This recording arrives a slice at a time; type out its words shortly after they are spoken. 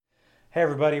Hey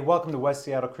everybody, welcome to West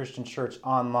Seattle Christian Church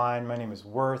Online. My name is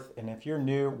Worth, and if you're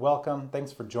new, welcome.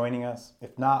 Thanks for joining us.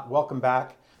 If not, welcome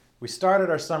back. We started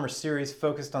our summer series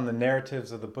focused on the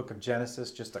narratives of the book of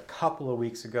Genesis just a couple of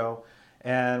weeks ago,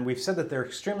 and we've said that they're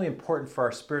extremely important for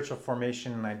our spiritual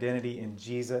formation and identity in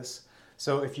Jesus.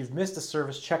 So if you've missed a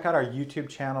service, check out our YouTube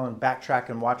channel and backtrack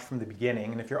and watch from the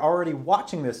beginning. And if you're already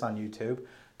watching this on YouTube,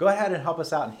 go ahead and help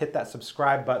us out and hit that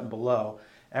subscribe button below.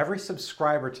 Every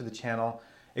subscriber to the channel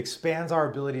expands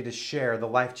our ability to share the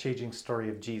life-changing story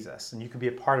of Jesus. And you can be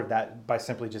a part of that by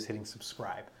simply just hitting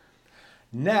subscribe.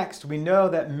 Next, we know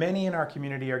that many in our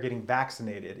community are getting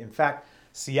vaccinated. In fact,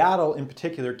 Seattle in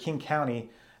particular, King County,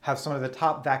 have some of the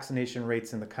top vaccination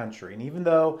rates in the country. And even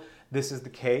though this is the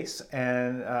case,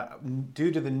 and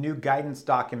due to the new guidance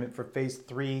document for Phase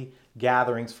 3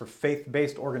 gatherings for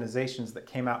faith-based organizations that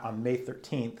came out on May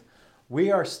 13th, we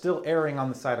are still erring on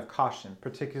the side of caution,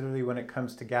 particularly when it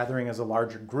comes to gathering as a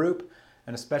larger group,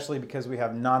 and especially because we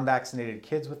have non-vaccinated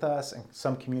kids with us and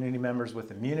some community members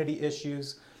with immunity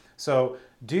issues. So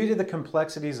due to the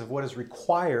complexities of what is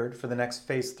required for the next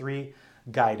Phase 3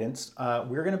 guidance,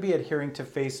 we're going to be adhering to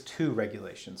Phase 2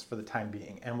 regulations for the time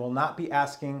being, and will not be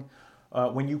asking,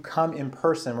 when you come in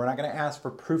person, we're not going to ask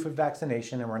for proof of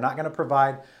vaccination, and we're not going to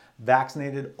provide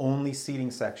vaccinated only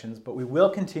seating sections, but we will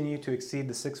continue to exceed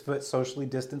the 6-foot socially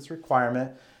distanced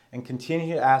requirement and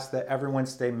continue to ask that everyone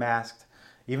stay masked,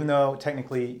 even though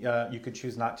technically you could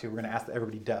choose not to. We're going to ask that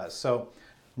everybody does. So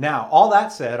now, all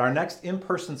that said, our next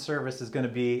in-person service is going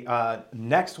to be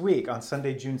next week on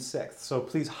Sunday, June 6th. So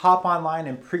please hop online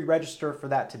and pre-register for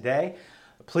that today.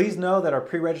 Please know that our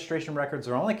pre-registration records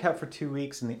are only kept for 2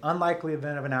 weeks in the unlikely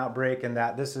event of an outbreak, and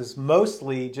that this is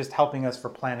mostly just helping us for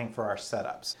planning for our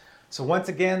setups. So once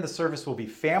again, the service will be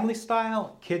family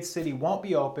style. Kids City won't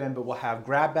be open, but we'll have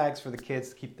grab bags for the kids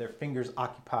to keep their fingers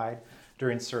occupied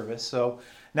during service. So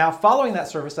now following that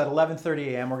service at 11:30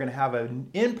 a.m., we're going to have an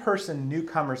in-person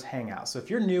newcomers hangout. So if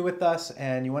you're new with us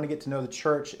and you want to get to know the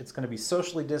church, it's going to be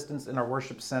socially distanced in our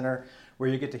worship center where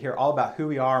you get to hear all about who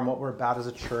we are and what we're about as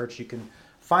a church. You can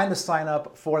find the sign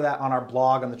up for that on our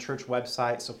blog on the church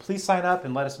website. So please sign up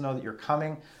and let us know that you're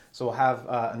coming. So we'll have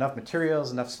enough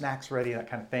materials, enough snacks ready, that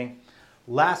kind of thing.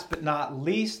 Last but not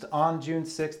least, on June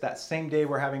 6th, that same day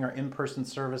we're having our in-person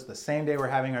service, the same day we're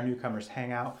having our newcomers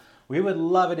hangout, we would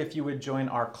love it if you would join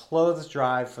our clothes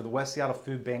drive for the West Seattle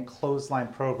Food Bank Clothesline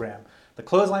Program. The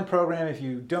Clothesline Program, if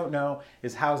you don't know,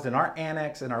 is housed in our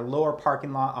annex in our lower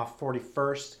parking lot off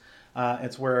 41st.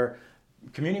 It's where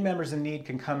community members in need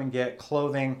can come and get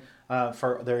clothing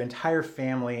for their entire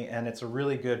family, and it's a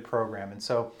really good program. And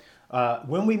so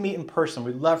when we meet in person,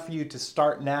 we'd love for you to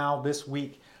start now this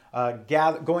week,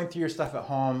 going through your stuff at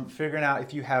home, figuring out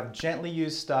if you have gently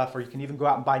used stuff, or you can even go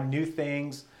out and buy new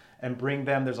things and bring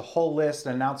them. There's a whole list,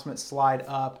 an announcement slide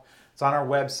up. It's on our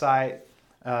website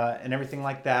and everything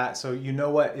like that. So you know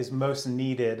what is most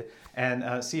needed,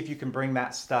 and see if you can bring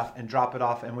that stuff and drop it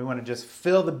off. And we want to just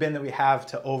fill the bin that we have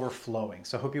to overflowing.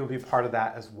 So I hope you'll be a part of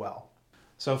that as well.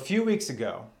 So a few weeks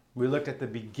ago, we looked at the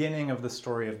beginning of the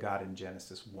story of God in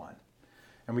Genesis 1.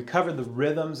 And we covered the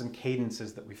rhythms and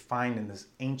cadences that we find in this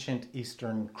ancient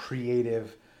Eastern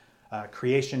creative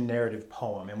creation narrative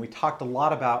poem. And we talked a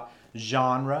lot about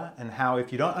genre and how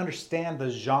if you don't understand the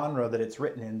genre that it's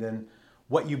written in, then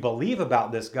what you believe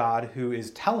about this God who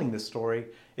is telling this story,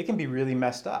 it can be really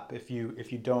messed up if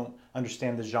you don't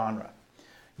understand the genre.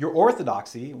 Your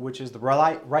orthodoxy, which is the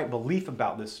right belief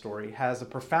about this story, has a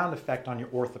profound effect on your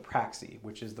orthopraxy,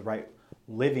 which is the right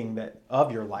living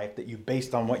of your life that you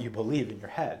based on what you believe in your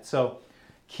head. So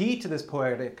key to this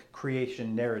poetic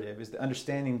creation narrative is the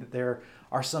understanding that there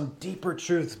are some deeper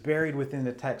truths buried within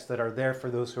the text that are there for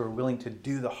those who are willing to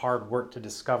do the hard work to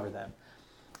discover them.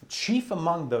 Chief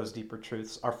among those deeper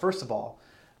truths are, first of all,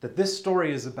 that this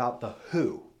story is about the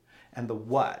who and the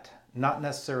what, not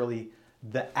necessarily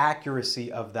the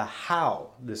accuracy of the how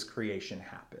this creation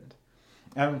happened.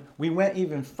 And we went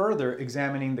even further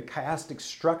examining the chiastic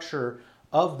structure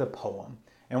of the poem,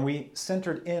 and we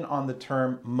centered in on the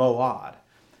term moad,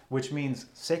 which means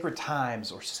sacred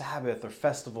times or Sabbath or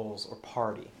festivals or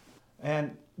party.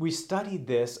 And we studied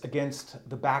this against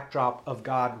the backdrop of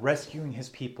God rescuing his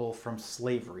people from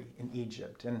slavery in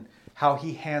Egypt and how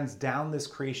he hands down this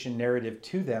creation narrative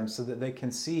to them so that they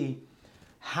can see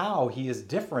how he is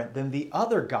different than the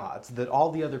other gods that all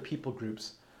the other people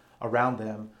groups around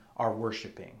them are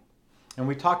worshiping. And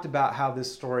we talked about how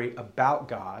this story about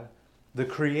God, the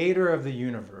creator of the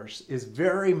universe, is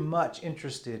very much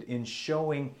interested in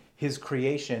showing his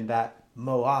creation that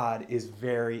moad is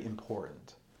very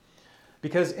important.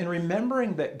 Because in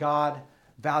remembering that God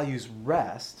values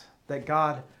rest, that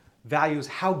God values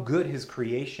how good his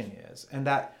creation is and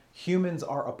that humans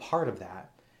are a part of that,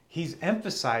 he's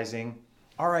emphasizing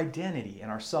our identity and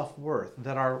our self-worth,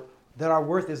 that our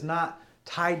worth is not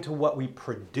tied to what we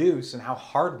produce and how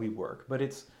hard we work, but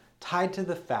it's tied to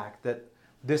the fact that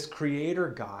this creator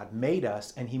God made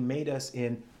us, and he made us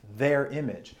in their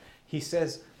image. He's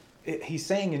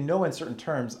saying in no uncertain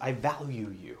terms, I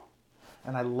value you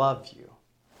and I love you.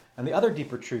 And the other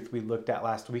deeper truth we looked at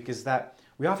last week is that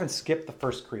we often skip the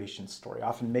first creation story,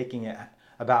 often making it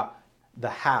about the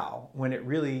how, when it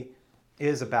really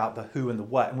is about the who and the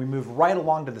what. And we move right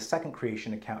along to the second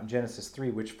creation account in Genesis 3,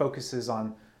 which focuses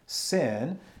on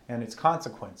sin and its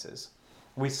consequences.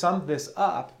 We summed this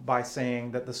up by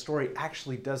saying that the story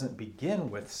actually doesn't begin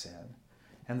with sin,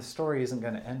 and the story isn't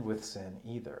going to end with sin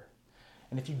either.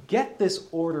 And if you get this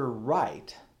order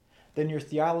right, then your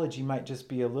theology might just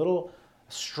be a little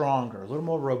stronger, a little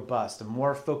more robust, and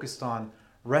more focused on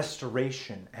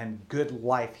restoration and good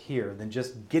life here than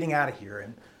just getting out of here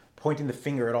and pointing the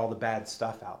finger at all the bad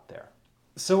stuff out there.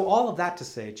 So all of that to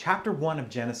say, chapter 1 of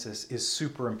Genesis is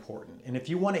super important. And if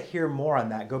you want to hear more on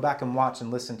that, go back and watch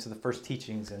and listen to the first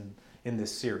teachings in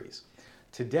this series.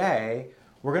 Today,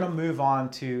 we're going to move on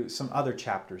to some other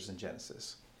chapters in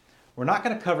Genesis. We're not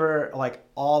going to cover like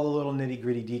all the little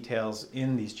nitty-gritty details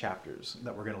in these chapters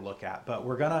that we're going to look at, but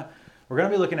we're going to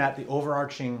be looking at the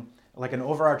overarching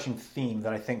theme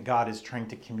that I think God is trying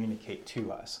to communicate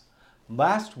to us.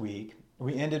 Last week,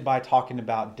 we ended by talking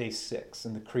about day 6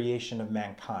 and the creation of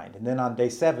mankind. And then on day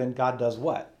 7, God does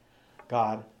what?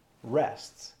 God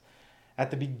rests. At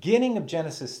the beginning of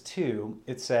Genesis 2,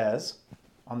 it says,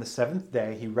 on the 7th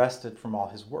day, he rested from all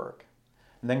his work.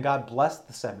 And then God blessed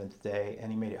the 7th day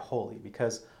and he made it holy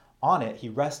because on it he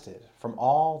rested from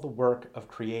all the work of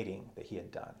creating that he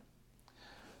had done.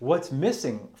 What's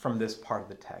missing from this part of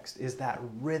the text is that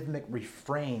rhythmic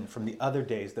refrain from the other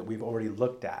days that we've already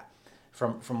looked at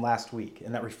from last week.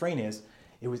 And that refrain is,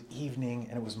 it was evening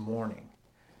and it was morning.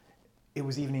 It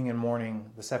was evening and morning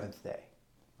the 7th day.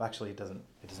 Well, actually, it doesn't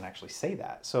actually say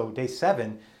that. So day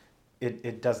 7,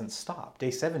 it doesn't stop. Day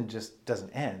 7 just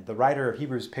doesn't end. The writer of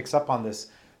Hebrews picks up on this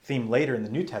theme later in the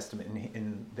New Testament,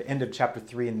 in the end of chapter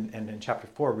 3 and in chapter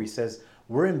 4, where he says,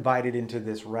 we're invited into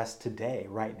this rest today,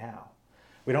 right now.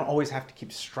 We don't always have to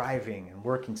keep striving and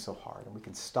working so hard, and we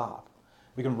can stop.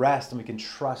 We can rest and we can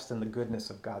trust in the goodness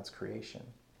of God's creation.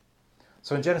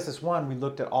 So in Genesis 1, we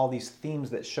looked at all these themes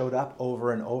that showed up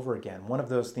over and over again. One of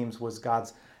those themes was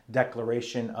God's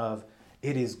declaration of,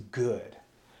 it is good.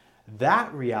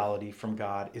 That reality from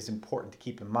God is important to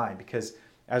keep in mind because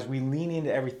as we lean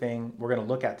into everything we're going to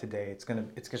look at today, it's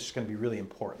just going to be really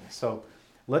important. So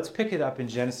let's pick it up in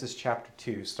Genesis chapter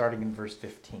 2, starting in verse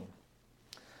 15.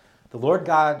 The Lord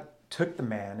God took the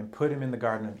man and put him in the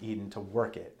Garden of Eden to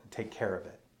work it and take care of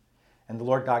it. And the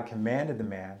Lord God commanded the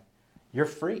man, you're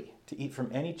free to eat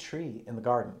from any tree in the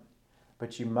garden,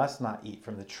 but you must not eat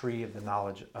from the tree of the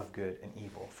knowledge of good and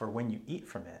evil, for when you eat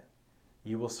from it,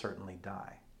 you will certainly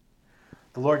die.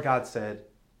 The Lord God said,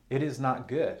 it is not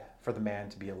good for the man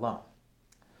to be alone.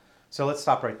 So let's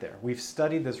stop right there. We've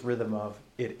studied this rhythm of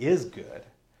it is good.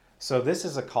 So this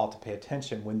is a call to pay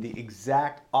attention when the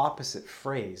exact opposite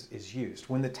phrase is used.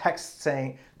 When the text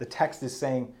is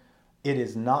saying it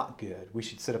is not good, we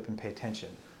should sit up and pay attention.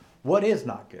 What is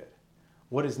not good?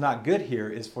 What is not good here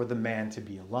is for the man to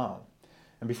be alone.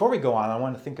 And before we go on, I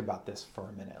want to think about this for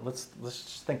a minute. Let's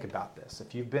just think about this.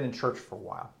 If you've been in church for a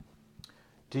while,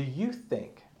 do you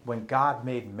think when God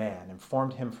made man and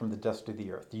formed him from the dust of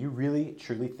the earth, do you really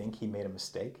truly think he made a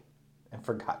mistake and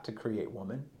forgot to create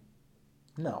woman?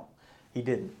 No, he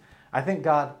didn't. I think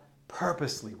God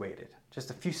purposely waited just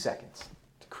a few seconds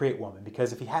to create woman,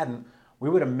 because if he hadn't, we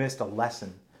would have missed a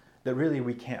lesson that really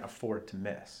we can't afford to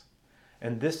miss.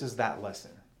 And this is that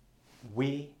lesson.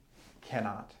 We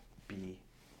cannot be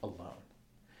alone.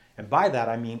 And by that,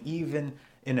 I mean even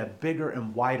in a bigger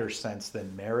and wider sense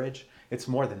than marriage, it's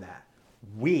more than that.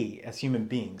 We, as human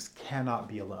beings, cannot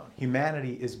be alone.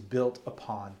 Humanity is built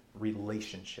upon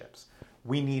relationships.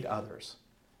 We need others.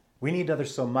 We need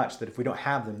others so much that if we don't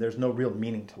have them, there's no real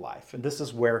meaning to life. And this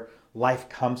is where life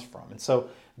comes from. And so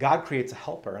God creates a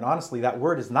helper. And honestly, that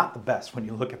word is not the best when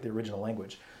you look at the original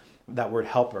language, that word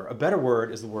helper. A better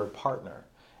word is the word partner,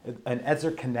 an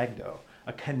ezer kenegdo,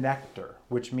 a connector,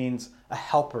 which means a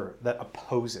helper that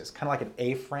opposes, kind of like an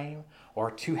A-frame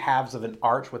or two halves of an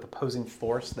arch with opposing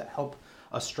force that help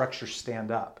a structure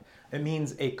stand up. It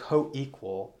means a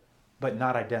co-equal, but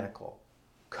not identical.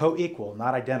 Co-equal,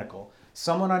 not identical.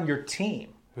 Someone on your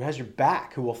team who has your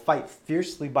back, who will fight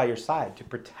fiercely by your side to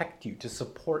protect you, to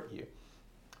support you.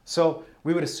 So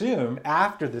we would assume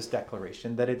after this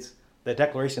declaration that it's the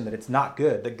declaration that it's not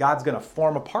good, that God's going to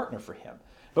form a partner for him.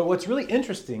 But what's really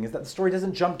interesting is that the story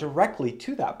doesn't jump directly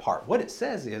to that part. What it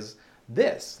says is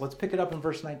this. Let's pick it up in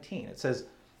verse 19. It says,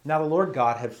 "Now the Lord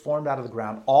God had formed out of the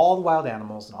ground all the wild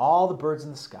animals and all the birds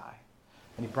in the sky,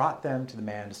 and he brought them to the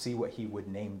man to see what he would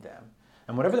name them.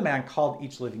 And whatever the man called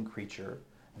each living creature,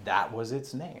 that was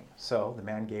its name. So the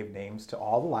man gave names to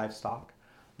all the livestock,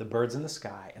 the birds in the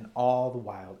sky, and all the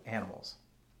wild animals."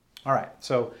 All right,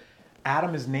 so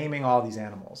Adam is naming all these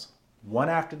animals, one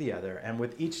after the other, and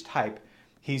with each type,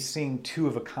 he's seeing two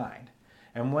of a kind.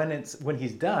 And when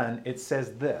he's done, it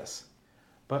says this,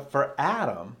 "But for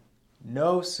Adam,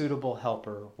 no suitable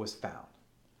helper was found."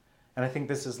 And I think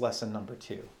this is lesson number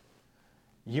 2.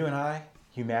 You and I,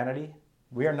 humanity,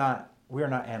 we are not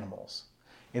animals.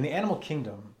 In the animal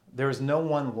kingdom, there is no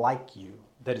one like you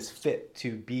that is fit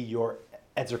to be your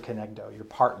Ezer Kenegdo, your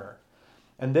partner.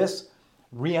 And this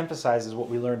reemphasizes what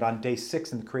we learned on day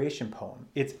 6 in the creation poem.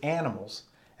 It's animals,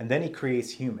 and then he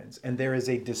creates humans, and there is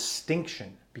a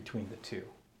distinction between the two.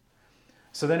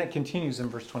 So then it continues in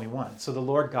verse 21. "So the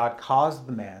Lord God caused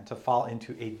the man to fall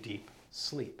into a deep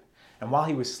sleep. And while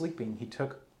he was sleeping, he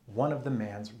took one of the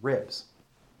man's ribs."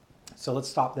 So let's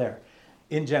stop there.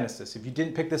 In Genesis, if you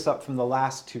didn't pick this up from the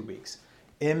last 2 weeks,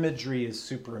 imagery is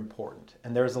super important,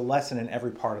 and there's a lesson in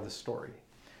every part of the story.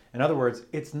 In other words,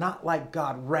 it's not like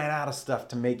God ran out of stuff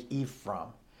to make Eve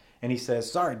from, and he says,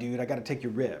 "Sorry, dude, I got to take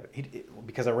your rib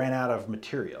because I ran out of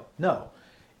material." No.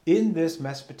 In this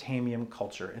Mesopotamian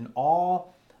culture, in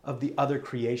all of the other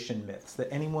creation myths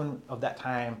that anyone of that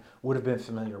time would have been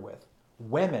familiar with,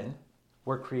 women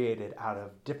were created out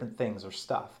of different things or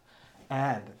stuff,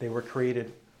 and they were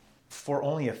created for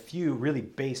only a few really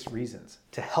base reasons: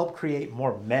 to help create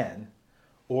more men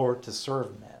or to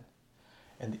serve men.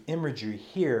 And the imagery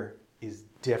here is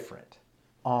different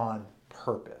on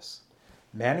purpose.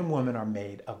 Man and woman are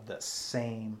made of the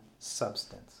same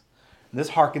substance. And this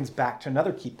harkens back to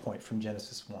another key point from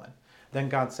Genesis 1. Then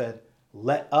God said,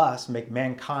 "Let us make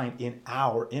mankind in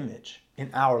our image,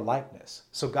 in our likeness."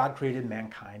 So God created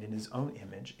mankind in his own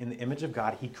image. In the image of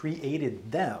God, he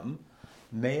created them,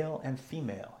 male and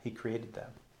female. He created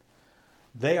them.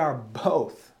 They are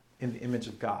both in the image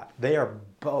of God. They are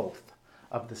both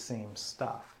of the same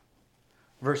stuff.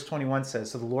 Verse 21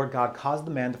 says, "So the Lord God caused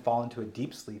the man to fall into a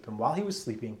deep sleep, and while he was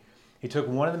sleeping, he took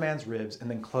one of the man's ribs and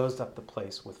then closed up the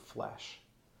place with flesh.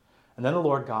 And then the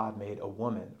Lord God made a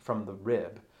woman from the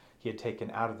rib he had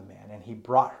taken out of the man, and he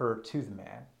brought her to the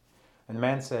man. And the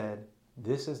man said,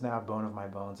 'This is now bone of my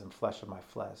bones and flesh of my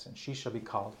flesh, and she shall be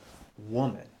called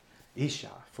woman,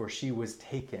 Isha, for she was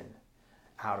taken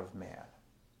out of man.'"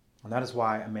 And that is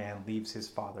why a man leaves his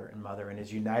father and mother and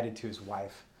is united to his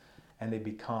wife, and they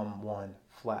become one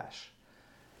flesh.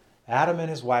 Adam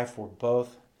and his wife were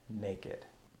both naked,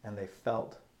 and they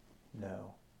felt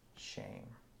no shame.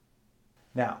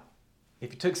 Now,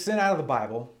 if you took sin out of the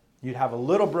Bible, you'd have a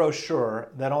little brochure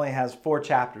that only has 4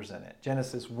 chapters in it.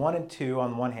 Genesis 1 and 2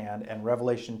 on one hand, and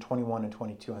Revelation 21 and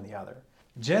 22 on the other.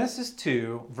 Genesis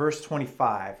 2, verse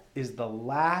 25, is the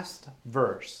last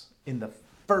verse in the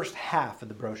first half of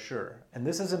the brochure. And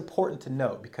this is important to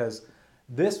note because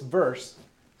this verse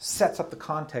sets up the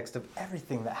context of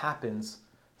everything that happens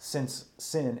since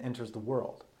sin enters the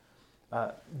world.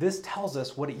 This tells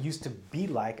us what it used to be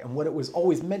like and what it was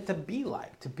always meant to be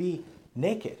like: to be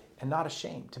naked and not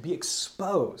ashamed, to be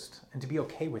exposed and to be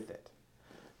okay with it,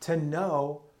 to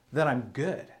know that I'm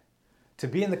good, to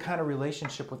be in the kind of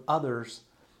relationship with others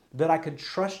that I could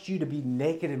trust you to be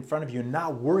naked in front of you and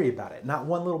not worry about it, not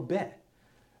one little bit.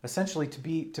 Essentially, to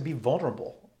be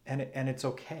vulnerable, and it's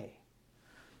okay.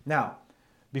 Now,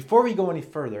 before we go any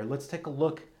further, let's take a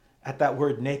look at that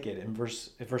word naked in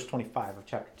verse 25 of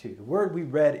chapter 2. The word we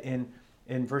read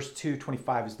in verse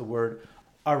 2:25 is the word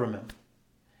aramim.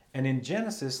 And in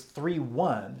Genesis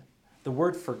 3:1, the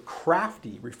word for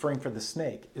crafty, referring for the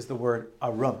snake, is the word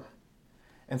arum.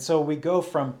 And so we go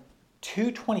from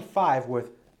 2:25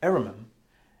 with aramim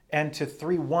and to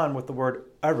 3:1 with the word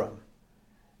arum.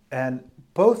 And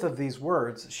both of these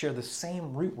words share the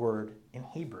same root word in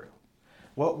Hebrew.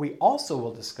 What we also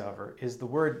will discover is the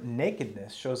word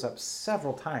nakedness shows up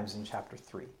several times in chapter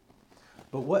 3.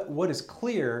 But what is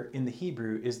clear in the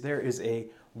Hebrew is there is a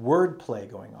word play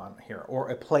going on here, or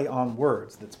a play on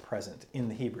words that's present in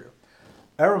the Hebrew.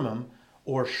 Aramim,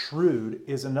 or shrewd,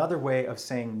 is another way of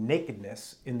saying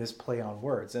nakedness in this play on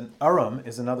words. And arum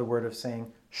is another word of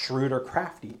saying shrewd or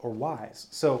crafty or wise.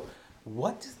 So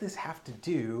what does this have to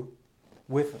do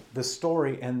with the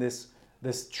story and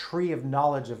this tree of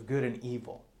knowledge of good and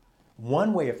evil?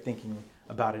 One way of thinking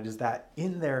about it is that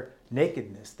in their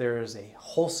nakedness, there is a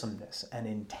wholesomeness and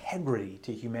integrity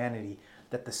to humanity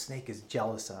that the snake is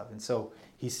jealous of. And so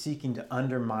he's seeking to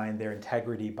undermine their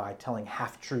integrity by telling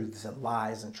half-truths and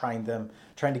lies and trying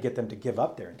to get them to give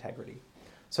up their integrity.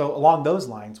 So along those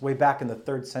lines, way back in the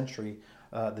 3rd century,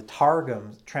 the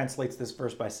Targum translates this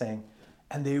verse by saying,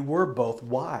 "And they were both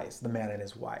wise, the man and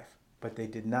his wife, but they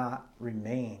did not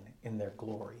remain in their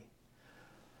glory."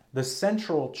 The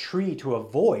central tree to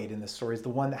avoid in this story is the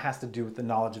one that has to do with the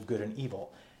knowledge of good and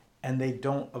evil, and they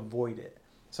don't avoid it.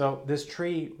 So this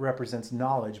tree represents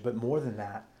knowledge, but more than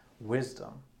that,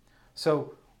 wisdom.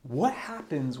 So what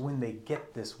happens when they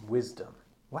get this wisdom?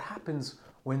 What happens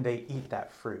when they eat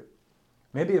that fruit?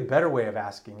 Maybe a better way of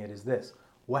asking it is this: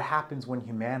 what happens when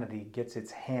humanity gets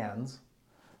its hands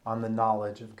on the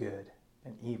knowledge of good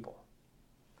and evil?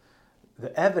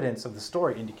 The evidence of the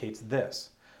story indicates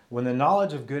this: when the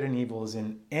knowledge of good and evil is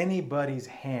in anybody's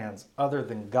hands other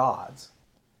than God's,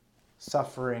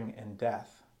 suffering and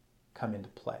death come into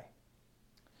play.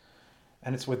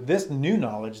 And it's with this new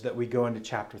knowledge that we go into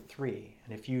chapter 3.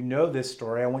 And if you know this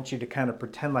story, I want you to kind of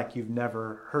pretend like you've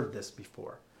never heard this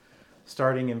before.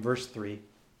 Starting in verse 3,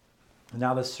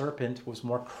 "Now the serpent was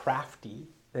more crafty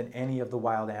than any of the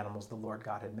wild animals the Lord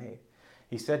God had made.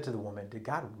 He said to the woman, 'Did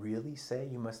God really say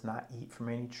you must not eat from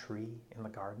any tree in the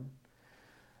garden?'"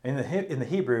 In the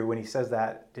Hebrew, when he says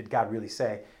that, "Did God really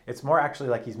say?" it's more actually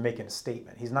like he's making a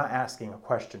statement. He's not asking a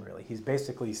question, really. He's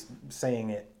basically saying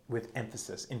it with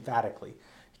emphasis, emphatically.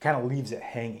 He kind of leaves it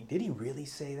hanging. Did he really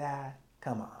say that?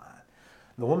 Come on.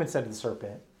 The woman said to the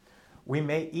serpent, "We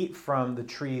may eat from the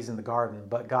trees in the garden,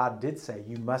 but God did say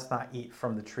you must not eat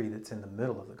from the tree that's in the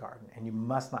middle of the garden, and you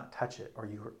must not touch it or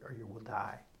you will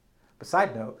die." But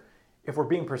side note, if we're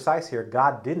being precise here,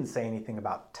 God didn't say anything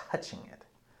about touching it.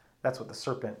 That's what the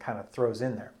serpent kind of throws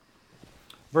in there.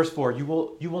 Verse 4, you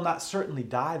will not certainly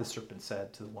die, the serpent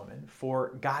said to the woman,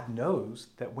 "for God knows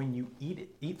that when you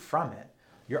eat from it,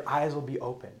 your eyes will be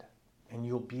opened, and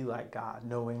you'll be like God,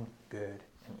 knowing good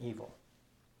and evil."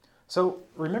 So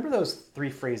remember those 3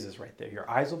 phrases right there. Your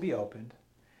eyes will be opened,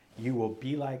 you will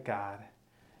be like God,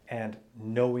 and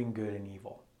knowing good and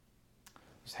evil.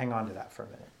 Just hang on to that for a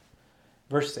minute.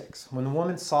 Verse 6, "When the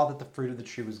woman saw that the fruit of the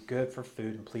tree was good for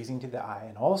food and pleasing to the eye,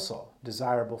 and also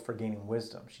desirable for gaining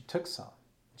wisdom, she took some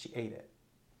and she ate it."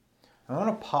 I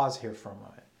want to pause here for a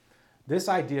moment. This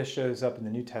idea shows up in the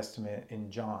New Testament in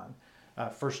John,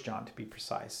 1 John to be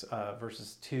precise,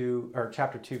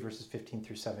 chapter 2, verses 15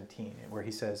 through 17, where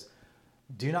he says,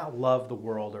 "Do not love the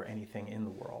world or anything in the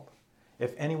world.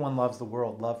 If anyone loves the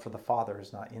world, love for the Father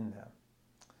is not in them.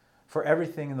 For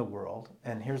everything in the world,"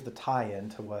 and here's the tie-in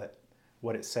to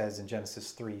what it says in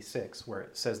Genesis 3:6, where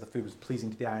it says the food was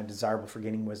pleasing to the eye and desirable for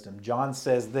gaining wisdom. John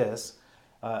says this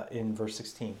in verse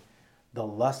 16, "The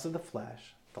lust of the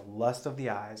flesh, the lust of the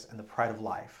eyes, and the pride of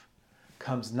life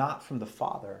comes not from the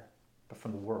Father, but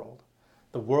from the world.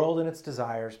 The world and its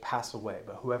desires pass away,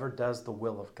 but whoever does the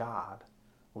will of God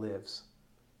lives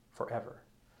forever."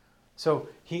 So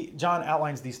John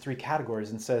outlines these 3 categories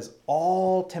and says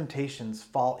all temptations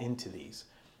fall into these.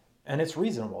 And it's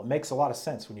reasonable. It makes a lot of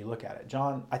sense when you look at it.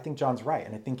 I think John's right,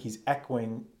 and I think he's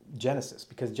echoing Genesis,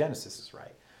 because Genesis is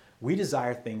right. We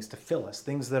desire things to fill us,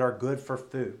 things that are good for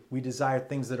food. We desire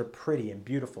things that are pretty and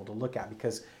beautiful to look at,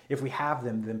 because if we have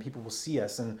them, then people will see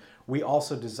us. And we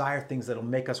also desire things that will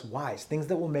make us wise, things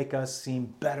that will make us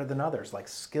seem better than others, like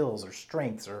skills or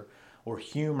strengths or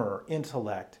humor or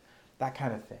intellect, that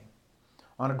kind of thing.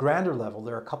 On a grander level,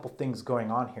 there are a couple things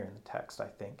going on here in the text, I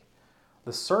think.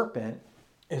 The serpent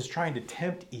is trying to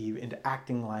tempt Eve into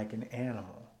acting like an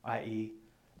animal, i.e.,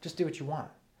 just do what you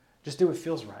want. Just do what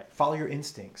feels right. Follow your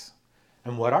instincts.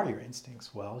 And what are your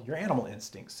instincts? Well, your animal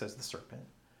instincts, says the serpent.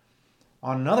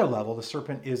 On another level, the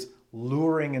serpent is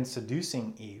luring and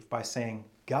seducing Eve by saying,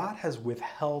 God has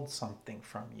withheld something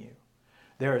from you.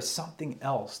 There is something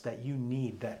else that you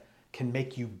need that can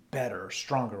make you better,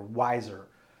 stronger, wiser.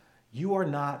 You are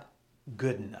not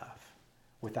good enough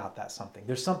without that something.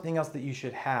 There's something else that you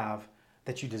should have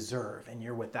that you deserve, and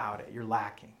you're without it. You're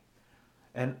lacking.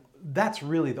 And that's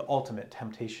really the ultimate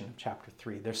temptation of chapter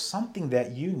 3. There's something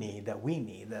that you need, that we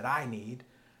need, that I need,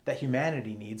 that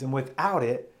humanity needs, and without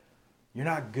it, you're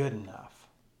not good enough.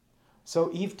 So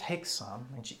Eve takes some,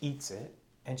 and she eats it,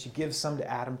 and she gives some to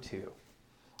Adam too.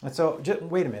 And so, just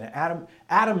wait a minute,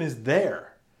 Adam is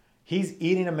there. He's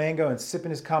eating a mango and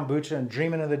sipping his kombucha and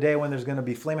dreaming of the day when there's going to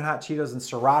be Flamin' Hot Cheetos and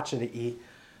sriracha to eat.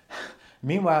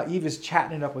 Meanwhile, Eve is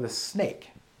chatting it up with a snake,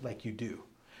 like you do.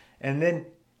 And then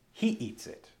he eats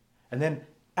it. And then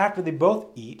after they both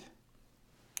eat,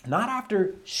 not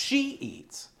after she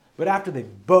eats, but after they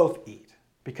both eat,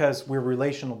 because we're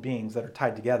relational beings that are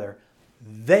tied together,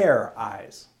 their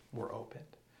eyes were opened.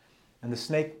 And the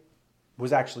snake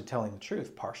was actually telling the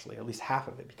truth partially, at least half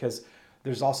of it, because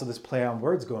there's also this play on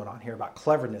words going on here about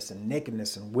cleverness and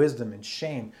nakedness and wisdom and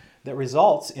shame that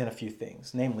results in a few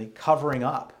things, namely covering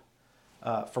up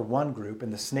for one group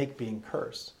and the snake being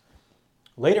cursed.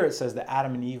 Later it says that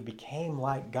Adam and Eve became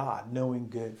like God, knowing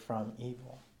good from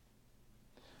evil.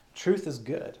 Truth is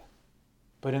good,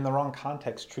 but in the wrong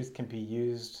context, truth can be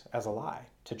used as a lie,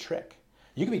 to trick.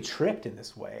 You can be tricked in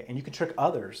this way, and you can trick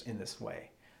others in this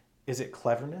way. Is it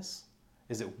cleverness?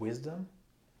 Is it wisdom?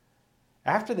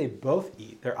 After they both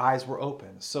eat, their eyes were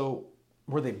open. So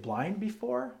were they blind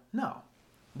before? No,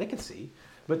 they could see.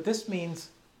 But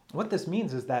what this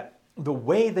means is that the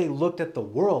way they looked at the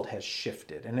world has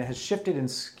shifted, and it has shifted and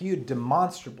skewed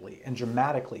demonstrably and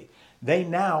dramatically. They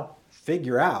now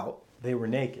figure out they were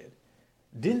naked.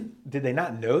 Did they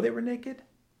not know they were naked?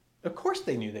 Of course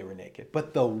they knew they were naked,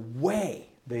 but the way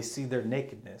they see their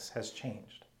nakedness has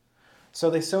changed. So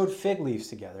they sewed fig leaves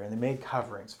together and they made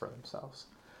coverings for themselves.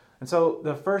 And so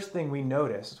the first thing we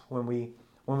noticed when we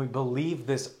believe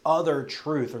this other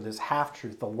truth or this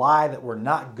half-truth, the lie that we're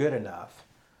not good enough,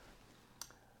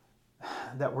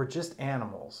 that we're just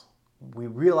animals, we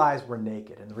realize we're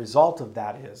naked. And the result of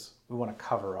that is we want to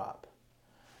cover up.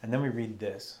 And then we read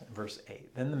this in verse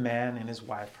 8. Then the man and his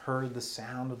wife heard the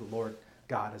sound of the Lord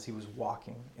God as he was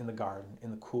walking in the garden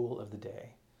in the cool of the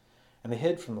day. And they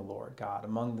hid from the Lord God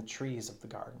among the trees of the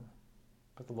garden.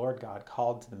 But the Lord God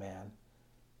called to the man,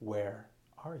 "Where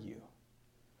are you?"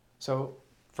 So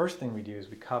first thing we do is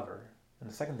we cover, and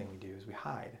the second thing we do is we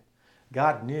hide.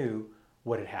 God knew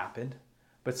what had happened,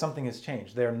 but something has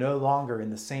changed. They are no longer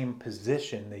in the same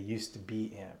position they used to be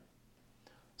in.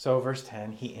 So verse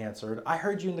 10, he answered, "I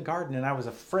heard you in the garden, and I was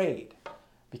afraid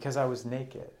because I was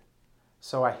naked.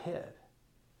 So I hid."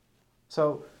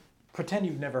 So pretend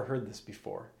you've never heard this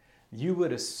before. You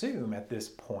would assume at this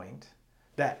point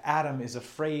that Adam is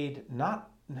afraid,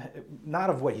 not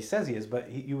of what he says he is,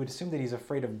 but you would assume that he's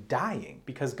afraid of dying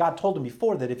because God told him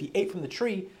before that if he ate from the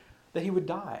tree, that he would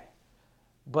die.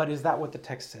 But is that what the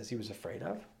text says he was afraid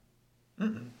of?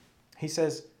 He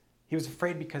says he was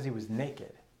afraid because he was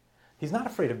naked. He's not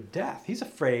afraid of death. He's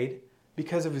afraid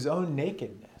because of his own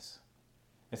nakedness.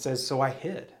 It says, "So I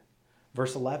hid."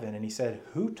 Verse 11, and he said,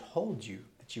 "Who told you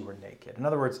that you were naked?" In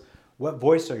other words, what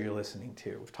voice are you listening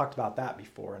to? We've talked about that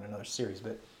before in another series,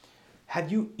 but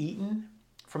had you eaten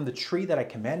from the tree that I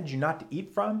commanded you not to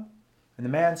eat from? And the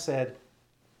man said,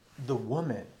 "The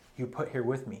woman you put here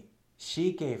with me,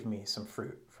 she gave me some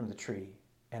fruit from the tree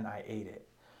and I ate it."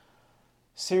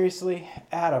 Seriously,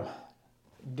 Adam,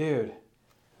 dude,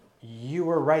 you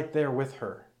were right there with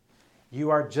her. You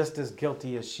are just as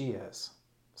guilty as she is.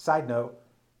 Side note,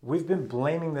 we've been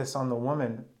blaming this on the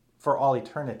woman for all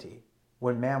eternity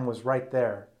when man was right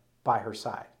there by her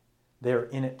side. They are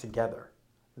in it together.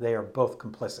 They are both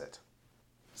complicit.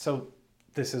 So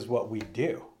this is what we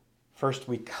do. First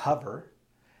we cover,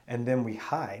 and then we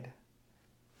hide,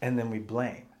 and then we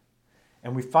blame.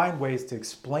 And we find ways to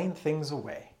explain things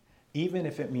away, even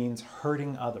if it means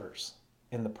hurting others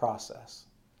in the process.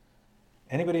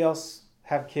 Anybody else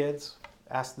have kids?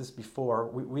 Asked this before.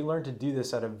 We learn to do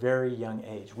this at a very young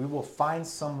age. We will find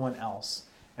someone else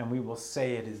and we will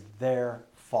say it is their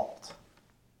fault.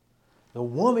 "The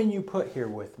woman you put here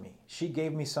with me, she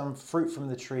gave me some fruit from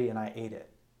the tree and I ate it."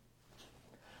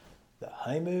 The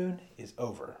honeymoon is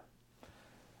over.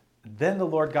 Then the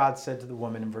Lord God said to the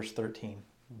woman in verse 13,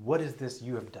 "What is this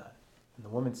you have done?" And the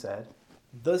woman said,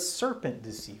 "The serpent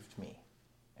deceived me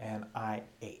and I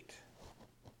ate."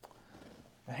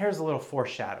 Now here's a little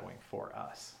foreshadowing for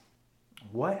us.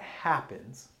 What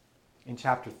happens in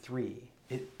chapter 3,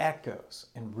 it echoes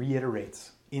and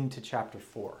reiterates into chapter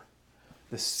 4.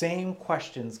 The same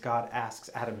questions God asks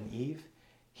Adam and Eve,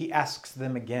 he asks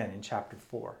them again in chapter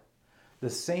 4. The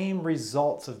same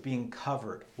results of being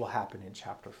covered will happen in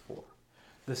chapter 4.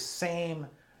 The same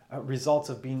results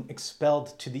of being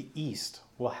expelled to the east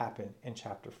will happen in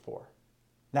chapter 4.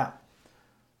 Now,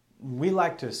 we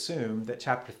like to assume that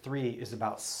chapter 3 is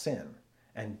about sin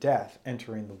and death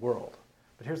entering the world.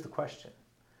 But here's the question.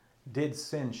 Did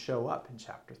sin show up in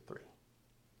chapter 3?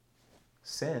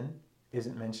 Sin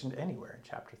isn't mentioned anywhere in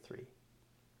chapter 3.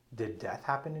 Did death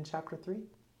happen in chapter 3?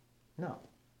 No,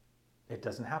 it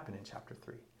doesn't happen in chapter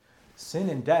 3. Sin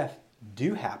and death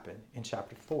do happen in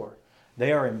chapter 4.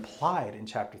 They are implied in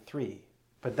chapter 3,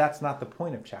 but that's not the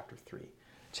point of chapter 3.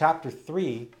 Chapter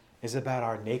 3 is about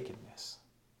our nakedness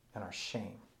and our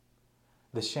shame.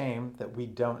 The shame that we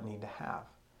don't need to have.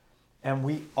 And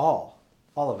we all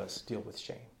of us deal with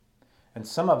shame. And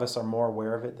some of us are more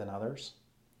aware of it than others.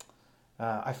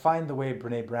 I find the way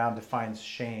Brene Brown defines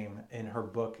shame in her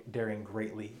book, Daring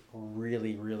Greatly,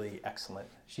 really, really excellent.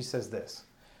 She says this: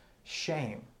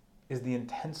 shame is the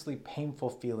intensely painful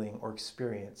feeling or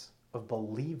experience of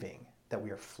believing that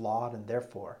we are flawed and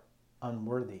therefore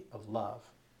unworthy of love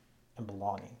and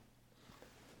belonging.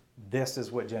 This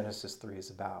is what Genesis 3 is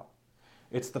about.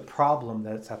 It's the problem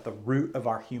that's at the root of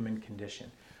our human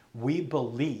condition. We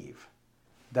believe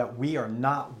that we are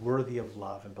not worthy of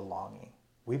love and belonging.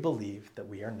 We believe that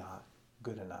we are not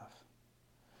good enough.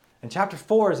 And chapter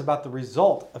 4 is about the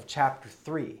result of chapter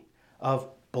 3, of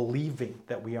believing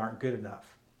that we aren't good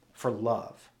enough for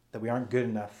love, that we aren't good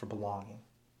enough for belonging.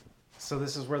 So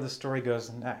this is where the story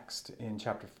goes next in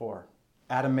chapter 4.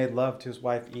 Adam made love to his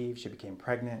wife Eve. She became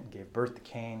pregnant and gave birth to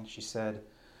Cain. She said,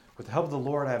 "With the help of the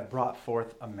Lord, I have brought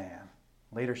forth a man."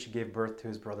 Later, she gave birth to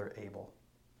his brother Abel.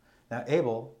 Now,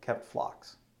 Abel kept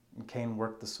flocks, and Cain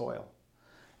worked the soil.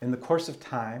 In the course of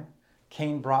time,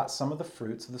 Cain brought some of the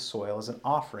fruits of the soil as an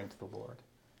offering to the Lord,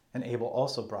 and Abel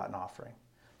also brought an offering,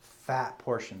 fat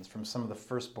portions from some of the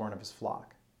firstborn of his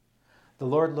flock. The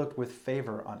Lord looked with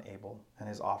favor on Abel and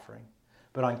his offering,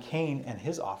 but on Cain and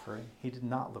his offering he did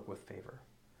not look with favor.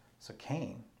 So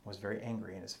Cain was very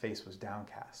angry and his face was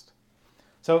downcast.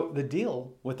 So the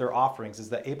deal with their offerings is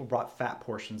that Abel brought fat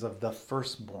portions of the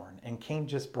firstborn and Cain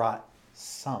just brought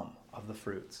some of the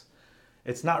fruits.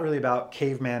 It's not really about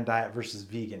caveman diet versus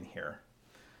vegan here.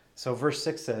 So verse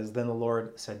 6 says, "Then the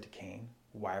Lord said to Cain,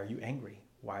 'Why are you angry?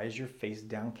 Why is your face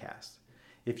downcast?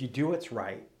 If you do what's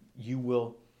right,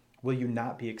 will you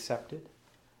not be accepted?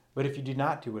 But if you do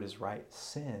not do what is right,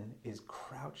 sin is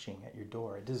crouching at your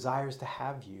door. It desires to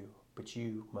have you, but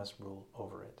you must rule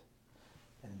over it.'"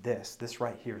 And this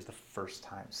right here is the first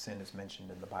time sin is mentioned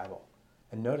in the Bible.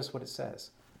 And notice what it says.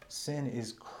 Sin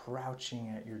is crouching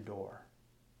at your door.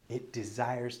 It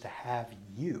desires to have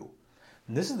you.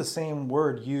 And this is the same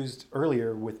word used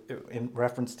earlier in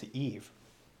reference to Eve.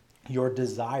 Your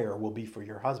desire will be for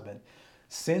your husband.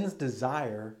 Sin's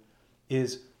desire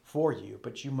is for you,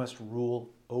 but you must rule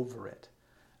over it.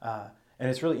 And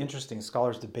it's really interesting.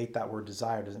 Scholars debate that word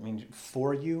desire. Does it mean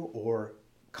for you or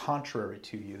contrary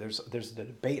to you? There's the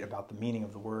debate about the meaning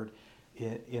of the word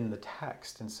in the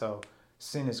text. And so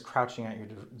sin is crouching at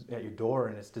your door,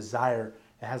 and it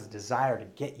has a desire to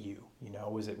get you.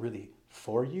 Is it really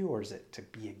for you or is it to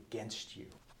be against you?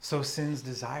 So sin's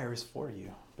desire is for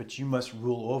you, but you must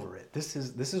rule over it. This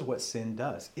is what sin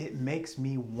does. It makes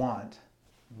me want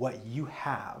what you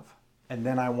have, and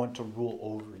then I want to rule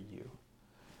over you.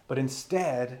 But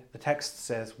instead, the text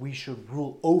says we should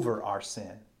rule over our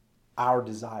sin, our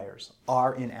desires,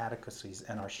 our inadequacies,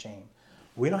 and our shame.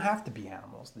 We don't have to be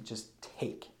animals that just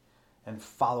take and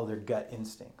follow their gut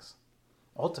instincts.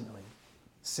 Ultimately,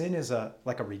 sin is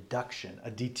like a reduction,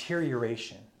 a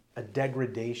deterioration, a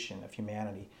degradation of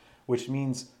humanity, which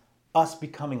means us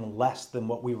becoming less than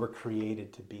what we were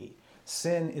created to be.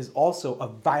 Sin is also a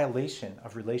violation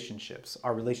of relationships,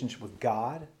 our relationship with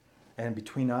God and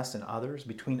between us and others,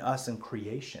 between us and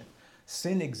creation.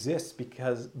 Sin exists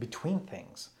because between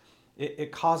things.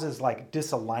 It causes like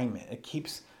disalignment. It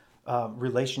keeps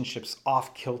relationships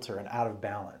off kilter and out of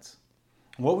balance.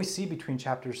 And what we see between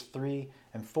chapters 3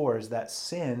 and 4 is that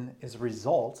sin is a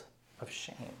result of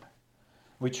shame.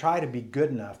 We try to be good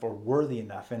enough or worthy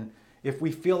enough, and if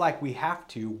we feel like we have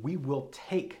to, we will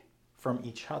take from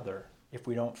each other if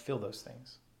we don't feel those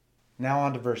things. Now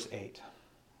on to verse 8.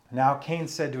 Now Cain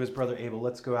said to his brother Abel,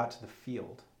 "Let's go out to the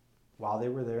field." While they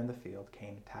were there in the field,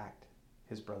 Cain attacked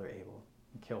his brother Abel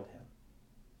and killed him.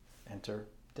 Enter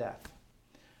death.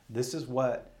 This is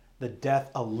what the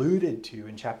death alluded to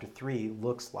in chapter 3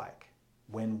 looks like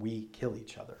when we kill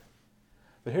each other.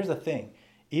 But here's the thing.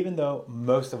 Even though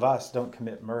most of us don't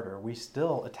commit murder, we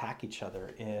still attack each other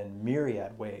in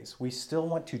myriad ways. We still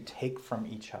want to take from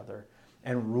each other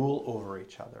and rule over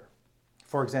each other.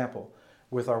 For example,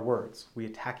 with our words, we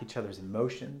attack each other's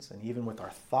emotions, and even with our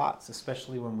thoughts,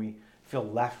 especially when we feel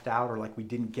left out or like we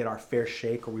didn't get our fair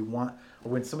shake, or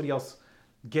when somebody else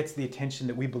gets the attention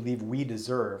that we believe we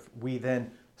deserve, we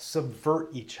then subvert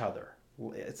each other.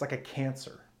 It's like a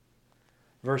cancer.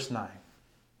 Verse 9,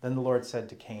 then the Lord said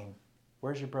to Cain,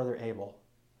 "Where's your brother Abel?"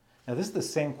 Now this is the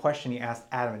same question he asked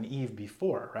Adam and Eve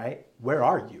before, right? Where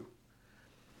are you?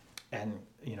 And,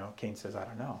 Cain says, "I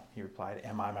don't know." He replied,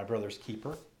 "Am I my brother's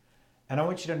keeper?" And I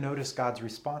want you to notice God's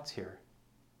response here.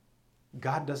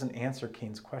 God doesn't answer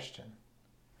Cain's question.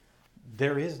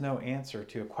 There is no answer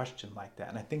to a question like that.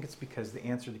 And I think it's because the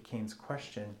answer to Cain's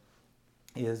question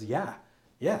is,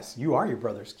 yes, you are your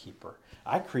brother's keeper.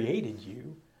 I created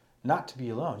you not to be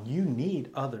alone. You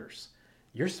need others.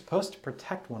 You're supposed to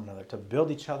protect one another, to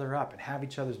build each other up and have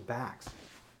each other's backs.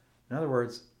 In other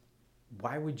words,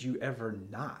 why would you ever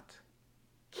not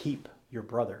keep your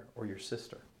brother or your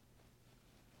sister?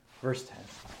 Verse 10,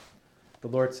 the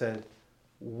Lord said,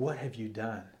 what have you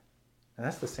done? And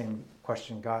that's the same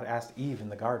question God asked Eve in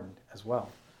the garden as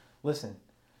well. Listen,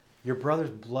 your brother's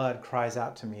blood cries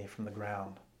out to me from the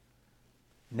ground.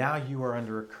 Now you are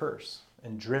under a curse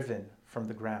and driven from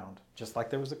the ground, just like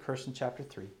there was a curse in chapter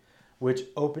 3, which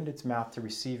opened its mouth to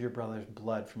receive your brother's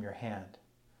blood from your hand.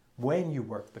 When you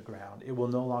work the ground, it will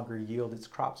no longer yield its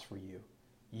crops for you.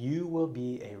 You will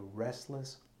be a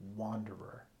restless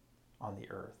wanderer on the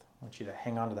earth. I want you to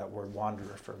hang on to that word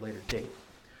wanderer for a later date.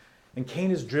 And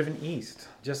Cain is driven east,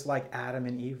 just like Adam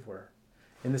and Eve were.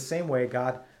 In the same way,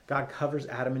 God covers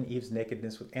Adam and Eve's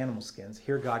nakedness with animal skins.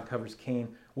 Here God covers Cain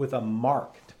with a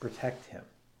mark to protect him.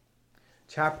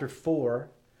 Chapter 4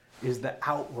 is the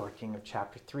outworking of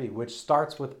chapter 3, which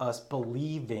starts with us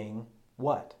believing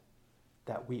what?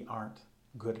 That we aren't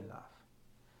good enough.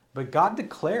 But God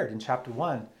declared in chapter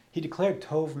 1, he declared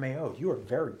Tov Me'od, you are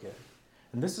very good.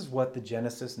 And this is what the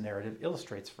Genesis narrative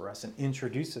illustrates for us and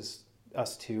introduces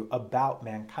us to about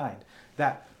mankind,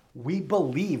 that we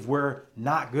believe we're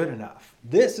not good enough.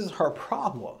 This is our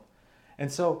problem.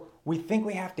 And so we think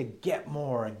we have to get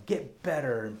more and get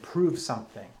better and prove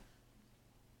something.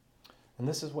 And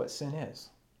this is what sin is.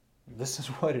 This is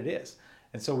what it is.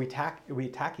 And so we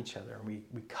attack each other, and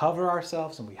we cover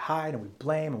ourselves, and we hide, and we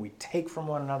blame, and we take from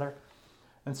one another.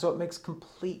 And so it makes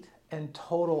complete and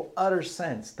total, utter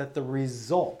sense that the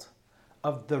result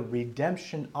of the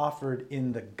redemption offered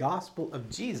in the gospel of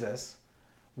Jesus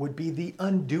would be the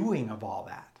undoing of all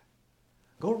that.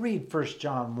 Go read 1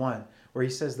 John 1, where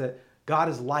he says that God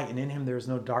is light, and in him there is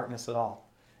no darkness at all.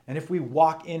 And if we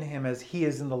walk in him as he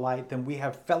is in the light, then we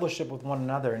have fellowship with one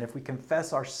another. And if we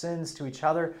confess our sins to each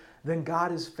other, then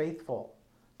God is faithful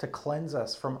to cleanse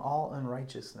us from all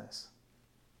unrighteousness.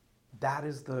 That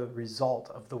is the result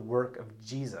of the work of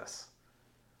Jesus.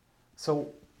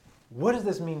 So what does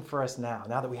this mean for us now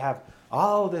that we have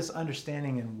all this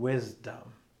understanding and wisdom?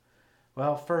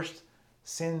 Well, first,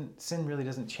 sin really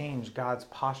doesn't change God's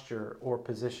posture or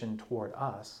position toward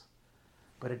us,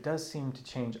 but it does seem to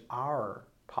change our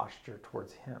posture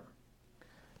towards him.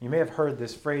 You may have heard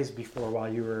this phrase before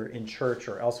while you were in church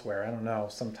or elsewhere, I don't know,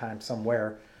 sometime,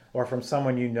 somewhere, or from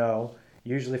someone you know,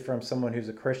 usually from someone who's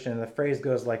a Christian. And the phrase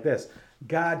goes like this: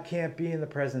 God can't be in the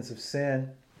presence of sin.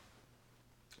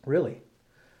 Really?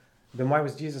 Then why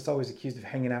was Jesus always accused of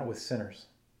hanging out with sinners?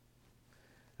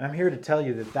 I'm here to tell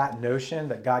you that notion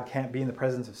that God can't be in the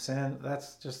presence of sin,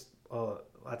 that's just,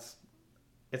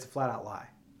 it's a flat out lie.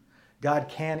 God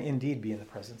can indeed be in the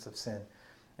presence of sin.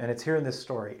 And it's here in this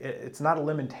story. It's not a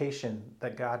limitation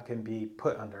that God can be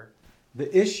put under.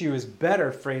 The issue is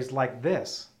better phrased like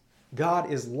this: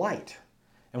 God is light,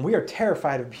 and we are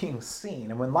terrified of being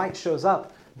seen. And when light shows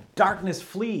up, darkness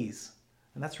flees.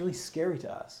 And that's really scary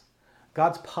to us.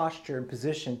 God's posture and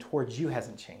position towards you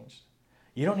hasn't changed.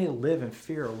 You don't need to live in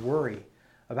fear or worry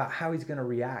about how he's going to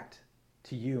react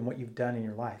to you and what you've done in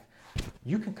your life.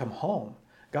 You can come home.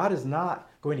 God is not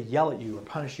going to yell at you or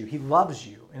punish you. He loves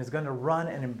you and is going to run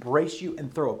and embrace you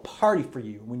and throw a party for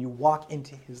you when you walk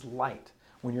into his light,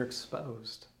 when you're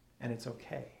exposed, and it's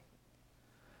okay.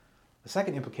 The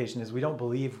second implication is we don't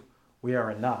believe we are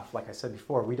enough. Like I said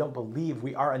before, we don't believe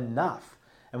we are enough.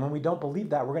 And when we don't believe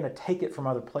that, we're going to take it from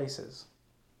other places.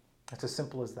 It's as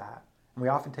simple as that. And we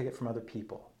often take it from other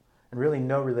people. And really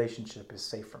no relationship is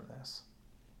safe from this.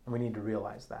 And we need to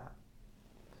realize that.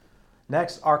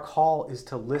 Next, our call is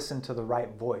to listen to the right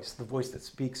voice, the voice that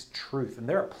speaks truth. And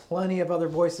there are plenty of other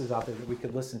voices out there that we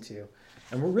could listen to.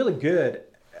 And we're really good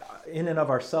in and of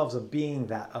ourselves of being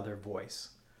that other voice,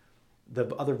 the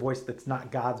other voice that's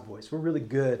not God's voice. We're really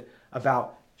good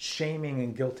about shaming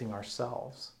and guilting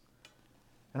ourselves.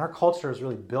 And our culture is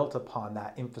really built upon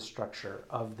that infrastructure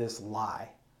of this lie.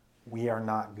 We are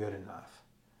not good enough.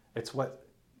 It's what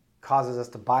causes us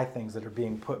to buy things that are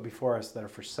being put before us that are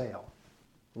for sale.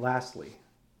 Lastly,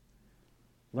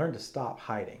 learn to stop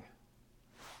hiding.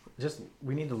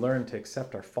 We need to learn to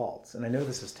accept our faults. And I know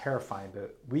this is terrifying,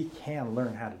 but we can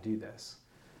learn how to do this.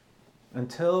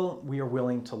 Until we are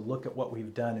willing to look at what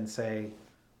we've done and say,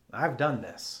 I've done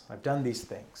this. I've done these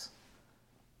things.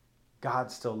 God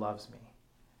still loves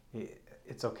me.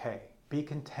 It's okay. Be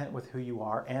content with who you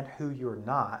are and who you're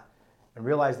not, and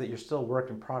realize that you're still a work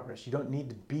in progress. You don't need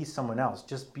to be someone else.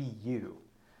 Just be you.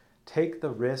 Take the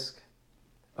risk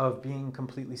of being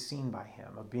completely seen by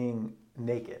him, of being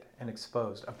naked and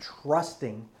exposed, of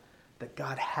trusting that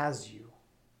God has you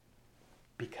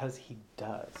because he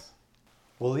does.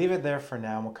 We'll leave it there for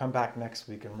now, and we'll come back next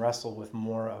week and wrestle with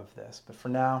more of this. But for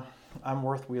now, I'm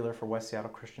Worth Wheeler for West Seattle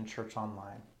Christian Church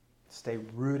Online. Stay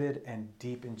rooted and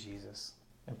deep in Jesus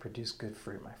and produce good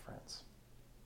fruit, my friends.